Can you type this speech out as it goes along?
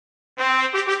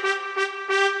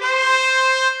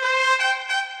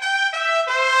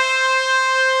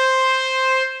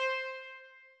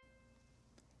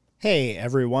Hey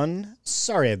everyone,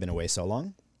 sorry I've been away so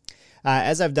long.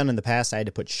 As I've done in the past, I had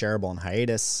to put Shareable on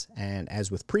hiatus, and as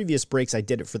with previous breaks, I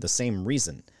did it for the same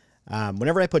reason.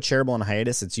 Whenever I put Shareable on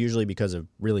hiatus, it's usually because of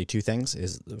really two things.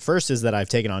 The first is that I've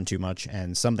taken on too much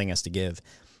and something has to give,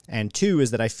 and two is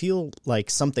that I feel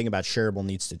like something about Shareable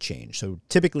needs to change. So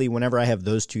typically, whenever I have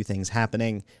those two things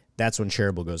happening, that's when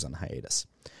Shareable goes on hiatus.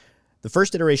 The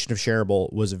first iteration of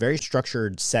Shareable was a very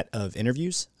structured set of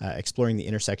interviews exploring the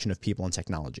intersection of people and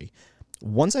technology.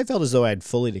 Once I felt as though I had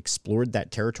fully explored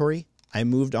that territory, I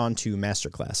moved on to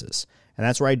masterclasses, and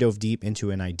that's where I dove deep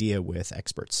into an idea with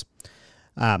experts.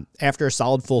 After a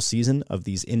solid full season of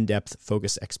these in-depth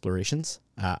focused explorations,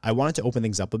 I wanted to open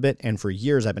things up a bit, and for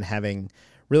years I've been having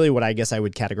really what I guess I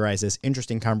would categorize as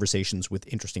interesting conversations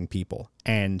with interesting people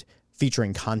and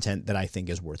featuring content that I think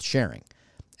is worth sharing.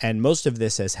 And most of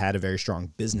this has had a very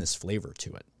strong business flavor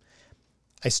to it.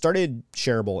 I started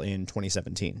Shareable in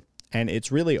 2017, and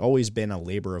it's really always been a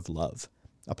labor of love.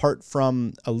 Apart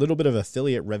from a little bit of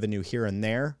affiliate revenue here and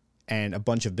there, and a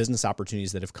bunch of business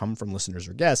opportunities that have come from listeners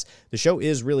or guests, the show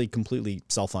is really completely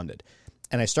self-funded.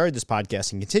 And I started this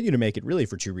podcast and continue to make it really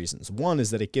for two reasons. One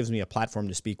is that it gives me a platform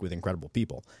to speak with incredible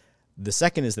people. The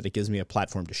second is that it gives me a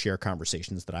platform to share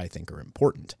conversations that I think are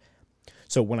important.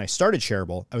 So when I started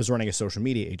Shareable, I was running a social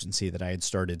media agency that I had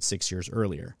started 6 years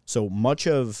earlier. So much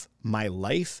of my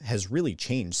life has really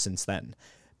changed since then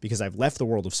because I've left the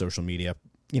world of social media.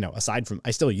 Aside from,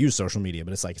 I still use social media,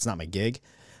 but it's not my gig.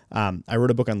 I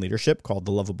wrote a book on leadership called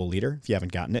The Lovable Leader. If you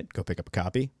haven't gotten it, go pick up a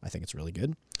copy. I think it's really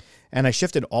good. And I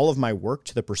shifted all of my work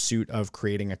to the pursuit of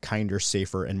creating a kinder,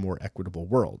 safer, and more equitable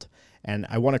world. And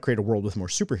I want to create a world with more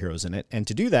superheroes in it. And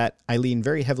to do that, I lean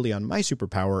very heavily on my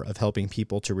superpower of helping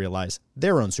people to realize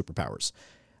their own superpowers.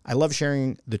 I love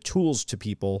sharing the tools to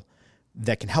people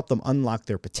that can help them unlock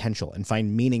their potential and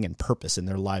find meaning and purpose in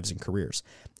their lives and careers.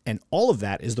 And all of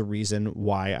that is the reason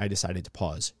why I decided to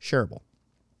pause Shareable.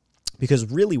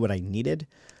 Because really what I needed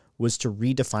was to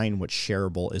redefine what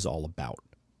Shareable is all about.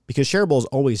 Because Shareable is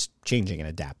always changing and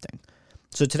adapting.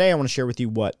 So today I want to share with you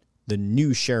what the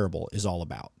new Shareable is all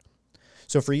about.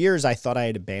 So for years, I thought I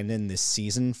had abandoned this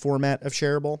season format of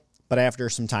Shareable, but after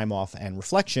some time off and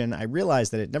reflection, I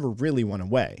realized that it never really went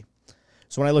away.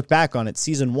 So when I look back on it,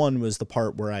 season 1 was the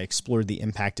part where I explored the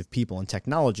impact of people and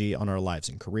technology on our lives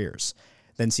and careers.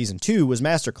 Then season 2 was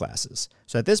masterclasses.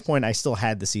 So at this point, I still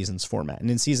had the season's format.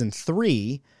 And in season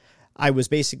 3, I was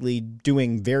basically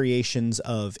doing variations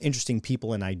of interesting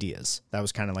people and ideas. That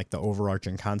was kind of like the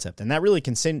overarching concept. And that really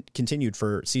continued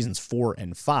for seasons 4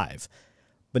 and 5.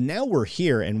 But now we're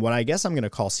here in what I guess I'm going to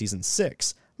call season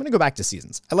 6. I'm going to go back to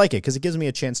seasons. I like it because it gives me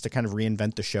a chance to kind of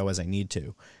reinvent the show as I need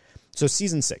to. So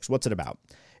season 6, what's it about?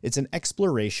 It's an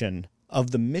exploration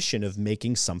of the mission of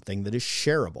making something that is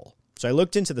shareable. So I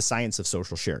looked into the science of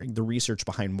social sharing, the research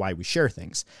behind why we share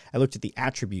things. I looked at the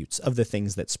attributes of the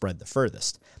things that spread the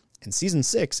furthest. And season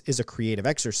 6 is a creative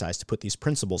exercise to put these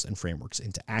principles and frameworks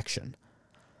into action.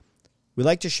 We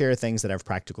like to share things that have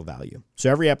practical value. So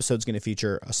every episode is going to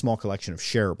feature a small collection of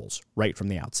shareables right from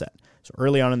the outset. So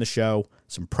early on in the show,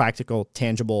 some practical,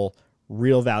 tangible,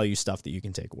 real value stuff that you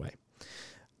can take away.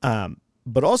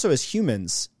 But also as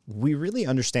humans, we really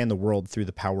understand the world through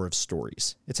the power of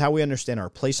stories. It's how we understand our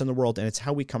place in the world, and it's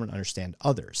how we come and understand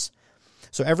others.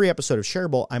 So every episode of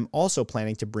Shareable, I'm also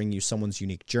planning to bring you someone's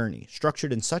unique journey,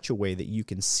 structured in such a way that you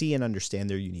can see and understand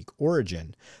their unique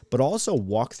origin, but also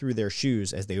walk through their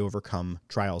shoes as they overcome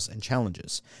trials and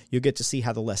challenges. You'll get to see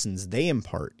how the lessons they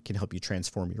impart can help you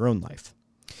transform your own life.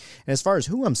 And as far as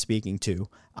who I'm speaking to,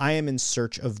 I am in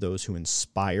search of those who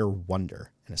inspire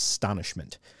wonder and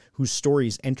astonishment, whose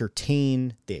stories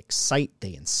entertain, they excite,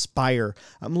 they inspire.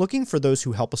 I'm looking for those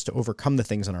who help us to overcome the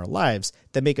things in our lives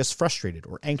that make us frustrated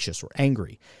or anxious or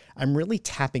angry. I'm really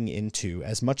tapping into,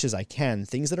 as much as I can,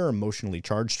 things that are emotionally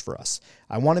charged for us.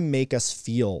 I want to make us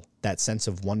feel that sense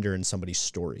of wonder in somebody's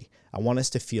story. I want us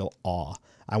to feel awe.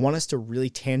 I want us to really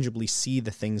tangibly see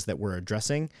the things that we're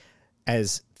addressing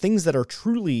as things that are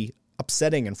truly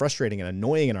upsetting and frustrating and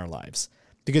annoying in our lives.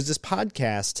 Because this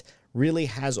podcast really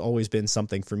has always been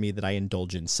something for me that I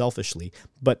indulge in selfishly,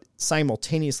 but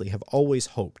simultaneously have always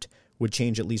hoped would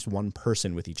change at least one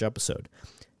person with each episode.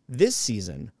 This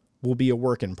season will be a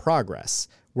work in progress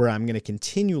where I'm going to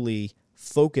continually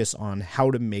focus on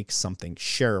how to make something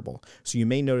shareable. So you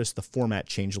may notice the format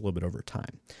change a little bit over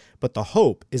time. But the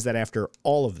hope is that after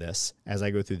all of this, as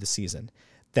I go through the season,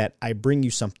 that I bring you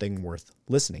something worth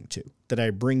listening to, that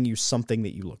I bring you something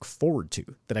that you look forward to,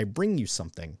 that I bring you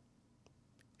something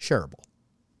shareable.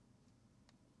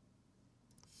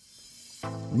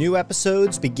 New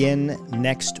episodes begin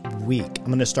next week. I'm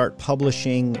going to start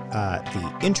publishing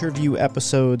the interview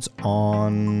episodes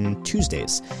on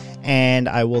Tuesdays, and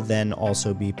I will then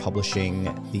also be publishing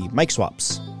the mic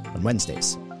swaps on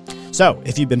Wednesdays. So,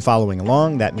 if you've been following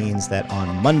along, that means that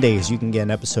on Mondays you can get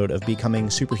an episode of Becoming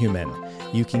Superhuman.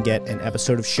 You can get an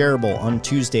episode of Shareable on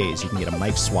Tuesdays. You can get a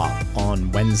mic swap on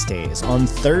Wednesdays. On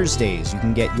Thursdays, you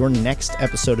can get your next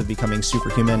episode of Becoming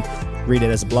Superhuman. Read it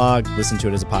as a blog, listen to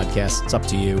it as a podcast. It's up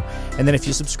to you. And then if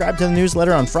you subscribe to the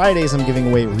newsletter on Fridays, I'm giving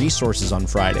away resources on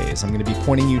Fridays. I'm going to be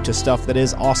pointing you to stuff that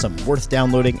is awesome, worth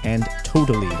downloading, and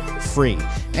totally free.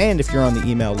 And if you're on the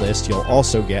email list, you'll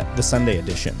also get the Sunday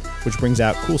edition, which brings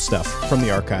out cool stuff from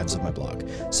the archives of my blog.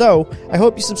 So I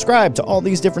hope you subscribe to all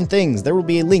these different things. There will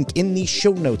be a link in the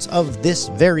show notes of this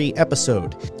very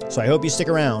episode. So I hope you stick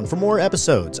around for more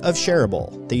episodes of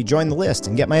Shareable, that you join the list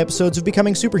and get my episodes of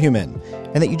Becoming Superhuman,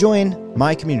 and that you join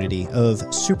my community of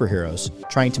superheroes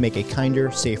trying to make a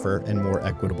kinder, safer, and more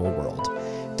equitable world.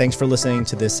 Thanks for listening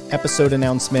to this episode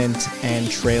announcement and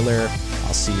trailer.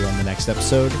 I'll see you on the next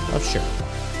episode of Shareable.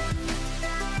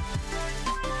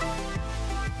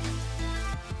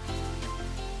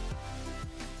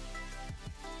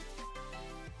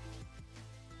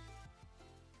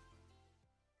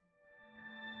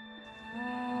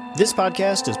 This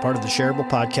podcast is part of the Shareable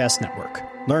Podcast Network.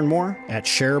 Learn more at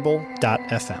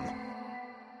shareable.fm.